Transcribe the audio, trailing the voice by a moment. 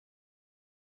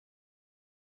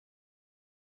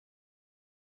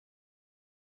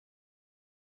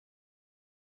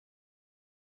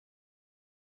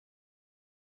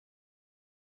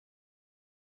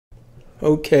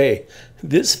Okay,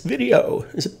 this video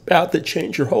is about to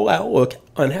change your whole outlook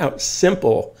on how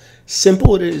simple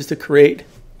it is to create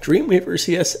Dreamweaver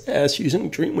CSS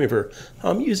using Dreamweaver.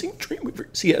 I'm using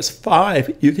Dreamweaver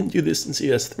CS5. You can do this in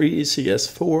CS3,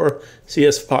 CS4,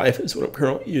 CS5 is what I'm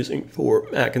currently using for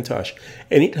Macintosh.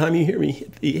 Anytime you hear me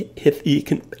hit the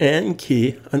Command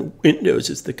key on Windows,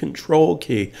 it's the Control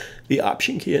key. The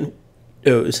Option key on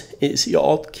Windows is the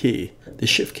Alt key. The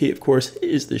Shift key, of course,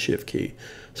 is the Shift key.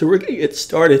 So we're going to get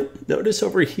started. Notice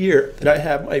over here that I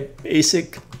have my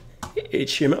basic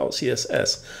HTML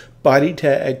CSS. Body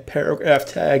tag, paragraph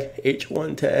tag,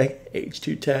 H1 tag,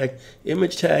 H2 tag,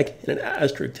 image tag, and an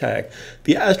asterisk tag.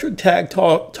 The asterisk tag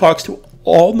talks to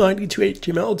all 92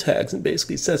 HTML tags and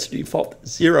basically sets the default to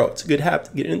 0. It's a good habit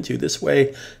to get into. This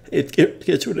way, it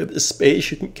gets rid of the space.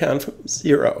 You can count from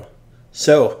 0.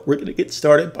 So we're going to get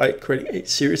started by creating a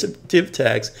series of div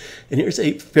tags. And here's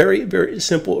a very, very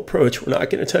simple approach. We're not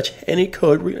going to touch any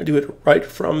code. We're going to do it right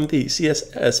from the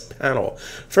CSS panel.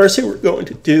 First thing we're going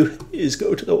to do is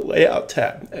go to the Layout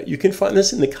tab. Now, you can find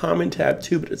this in the Common tab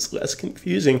too, but it's less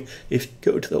confusing if you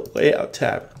go to the Layout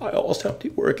tab. I also have to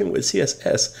be working with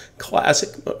CSS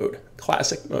Classic mode.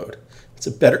 It's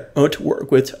a better mode to work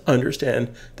with to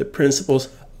understand the principles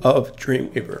of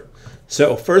Dreamweaver.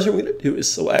 So first thing we're going to do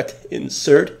is select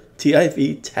Insert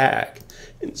Div Tag.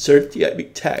 Insert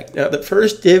Div Tag. Now the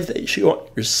first div that you show on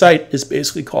your site is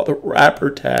basically called the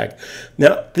wrapper tag.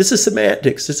 Now this is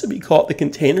semantics. This would be called the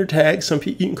container tag. Some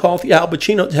people, you can call it the Al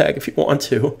Pacino tag if you want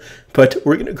to, but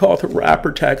we're going to call it the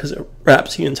wrapper tag because it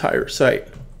wraps the entire site.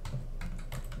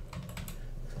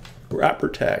 Wrapper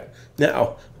tag.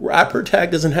 Now wrapper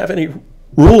tag doesn't have any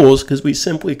rules because we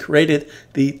simply created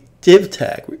the div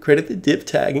tag. We created the div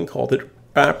tag and called it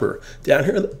wrapper. Down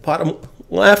here at the bottom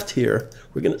left here,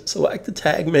 we're going to select the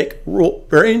tag, make rule.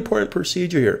 Very important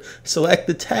procedure here. Select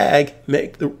the tag,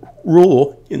 make the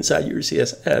rule inside your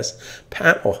CSS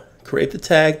panel. Create the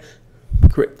tag,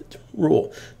 create the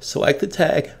rule. Select the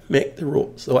tag, make the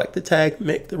rule. Select the tag,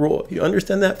 make the rule. If you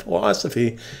understand that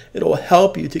philosophy, it'll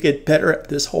help you to get better at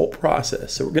this whole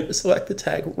process. So we're going to select the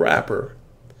tag wrapper.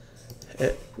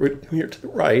 And we're going to come here to the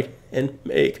right and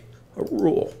make a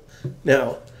rule.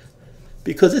 Now,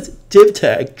 because it's a div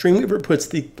tag, Dreamweaver puts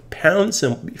the pound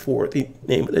symbol before the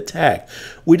name of the tag.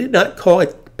 We did not call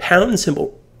it pound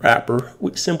symbol wrapper.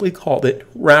 We simply called it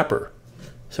wrapper.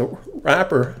 So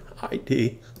wrapper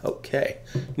ID. Okay.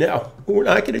 Now, we're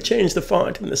not going to change the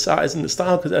font and the size and the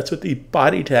style because that's what the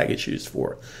body tag is used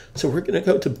for. So we're going to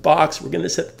go to box. We're going to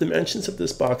set the dimensions of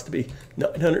this box to be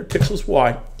 900 pixels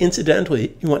wide.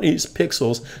 Incidentally, you want to use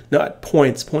pixels, not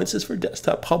points. Points is for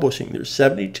desktop publishing. There's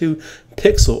 72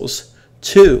 pixels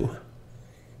to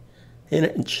an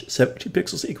inch. 72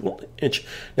 pixels equal an inch.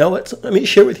 Now let me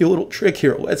share with you a little trick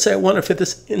here. Let's say I want to fit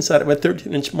this inside of a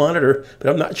 13-inch monitor, but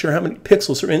I'm not sure how many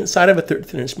pixels are inside of a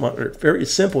 13-inch monitor. Very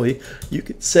simply, you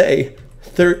could say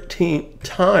 13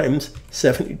 times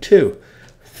 72.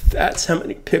 That's how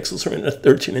many pixels are in a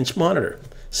 13-inch monitor.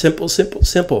 Simple, simple,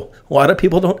 simple. A lot of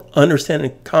people don't understand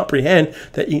and comprehend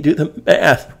that you can do the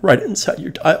math right inside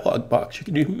your dialog box. You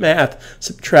can do math,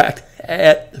 subtract,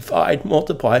 add, divide,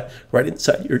 multiply right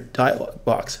inside your dialog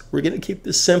box. We're going to keep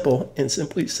this simple and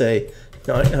simply say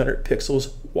 900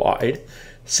 pixels wide,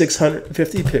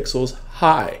 650 pixels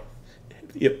high.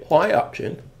 The apply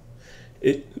option,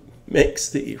 it makes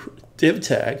the div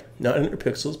tag 900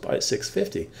 pixels by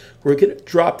 650. We're going to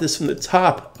drop this from the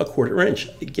top a 1/4 inch.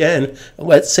 Again,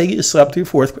 let's say you slept through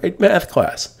 4th grade math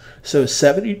class. So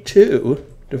 72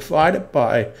 divided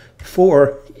by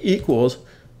 4 equals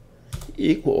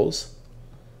 18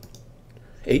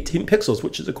 pixels,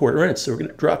 which is a 1/4 inch. So we're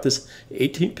going to drop this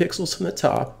 18 pixels from the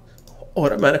top,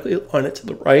 automatically align it to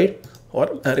the right,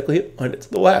 automatically align it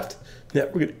to the left. Now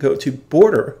we're going to go to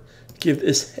border, give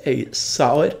this a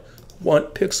solid 1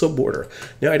 pixel border.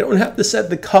 Now I don't have to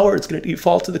set the color. It's going to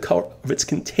default to the color of its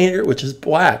container, which is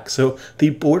black. So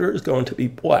the border is going to be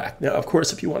black. Now, of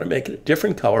course, if you want to make it a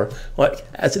different color, like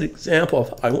as an example,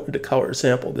 if I wanted to color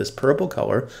sample this purple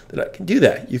color, then I can do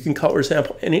that. You can color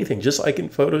sample anything, just like in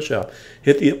Photoshop.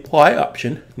 Hit the apply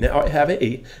option. Now I have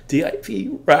a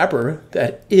div wrapper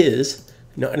that is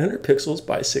 900 pixels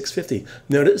by 650.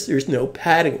 Notice there's no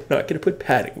padding. We're not going to put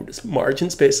padding. We're just margin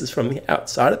spaces from the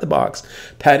outside of the box,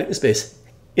 padding space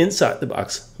inside the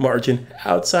box, margin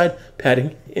outside,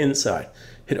 padding inside.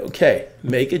 Hit OK.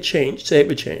 Make a change,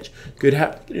 save a change. Good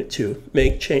habit to get into.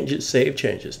 Make changes, save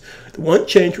changes. The one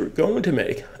change we're going to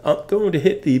make, I'm going to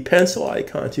hit the pencil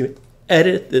icon to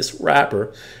edit this wrapper.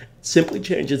 It simply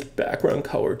changes background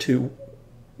color to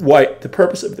white. The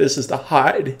purpose of this is to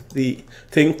hide the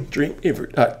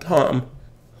Dreamweaver.com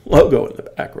logo in the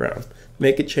background.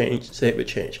 make a change, save a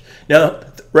change. Now,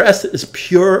 the rest is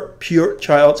pure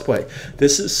child's play.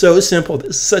 This is so simple.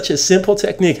 This is such a simple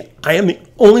technique. I am the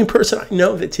only person I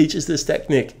know that teaches this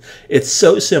technique. It's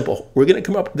so simple. We're going to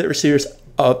come up with a series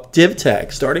of div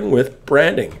tags, starting with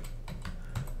branding.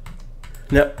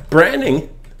 Now, branding,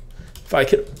 if I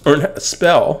could learn how to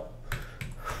spell,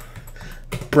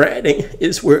 branding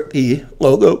is where the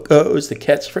logo goes, the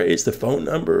catchphrase, the phone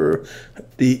number,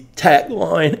 the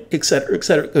tagline,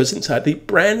 etc., goes inside the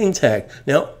branding tag.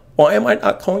 Now, why am I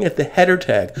not calling it the header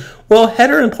tag? Well,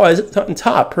 header implies it's on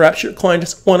top. Perhaps your client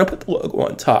doesn't want to put the logo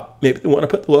on top. Maybe they want to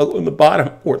put the logo in the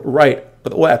bottom or the right or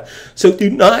the left. So do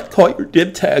not call your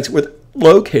div tags where they're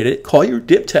located. Call your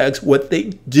div tags what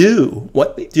they do.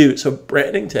 So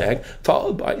branding tag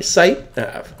followed by site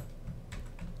nav.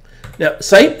 Now,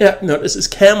 site nav, notice, is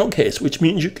camel case, which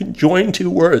means you can join two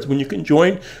words. When you can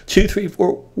join 2, 3,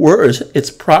 4 words,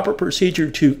 it's proper procedure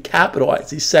to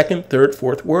capitalize the second, third,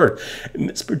 fourth word. In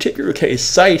this particular case,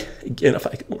 site, again, if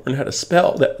I could learn how to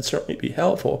spell, that would certainly be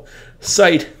helpful.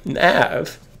 Site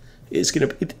nav is going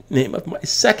to be the name of my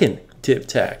second div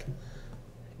tag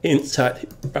inside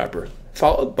the wrapper,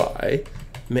 followed by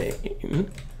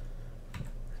main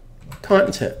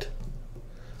content,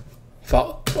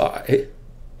 followed by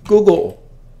Google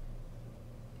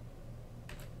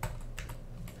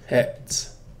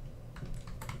heads,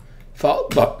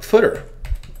 followed by footer.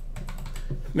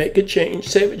 Make a change,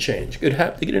 save a change. Good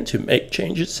habit to get into. Make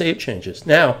changes, save changes.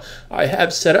 Now, I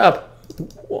have set up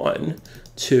 1,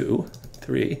 2,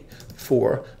 3,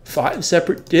 4, 5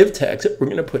 separate div tags that we're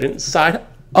going to put inside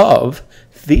of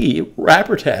the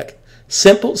wrapper tag.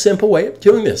 Simple way of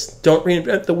doing this. Don't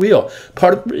reinvent the wheel.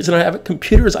 Part of the reason I have a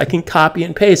computer is I can copy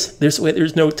and paste. This way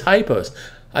there's no typos.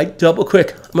 I double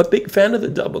click. I'm a big fan of the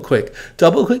double click.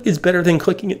 Double click is better than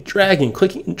clicking and dragging.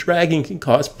 Clicking and dragging can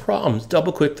cause problems.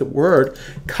 Double click the word,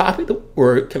 copy the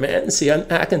word, Command C on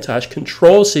Macintosh,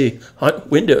 Control C on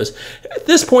Windows. At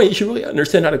this point, you should really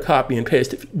understand how to copy and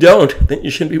paste. If you don't, then you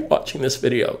shouldn't be watching this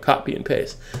video. Copy and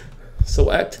paste.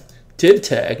 Select div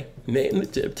tag, name the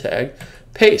div tag,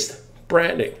 paste.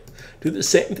 Branding. Do the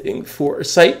same thing for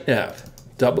site nav.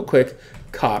 Double click,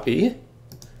 copy,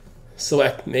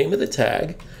 select name of the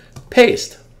tag,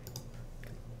 paste.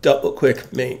 Double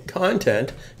click main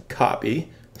content, copy,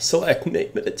 select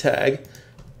name of the tag,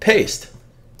 paste.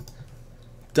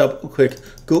 Double click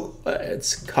Google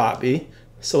Ads, copy,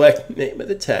 select name of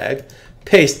the tag,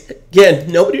 paste. Again,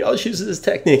 nobody else uses this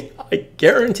technique. I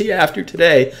guarantee after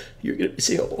today, you're going to be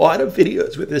seeing a lot of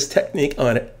videos with this technique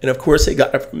on it. And of course, they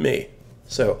got it from me.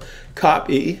 So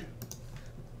copy,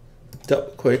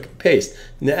 double click, paste.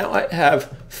 Now I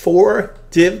have 4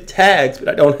 div tags, but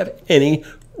I don't have any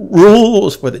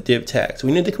rules for the div tags.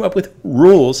 We need to come up with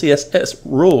rules, CSS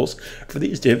rules for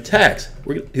these div tags.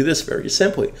 We're going to do this very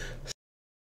simply.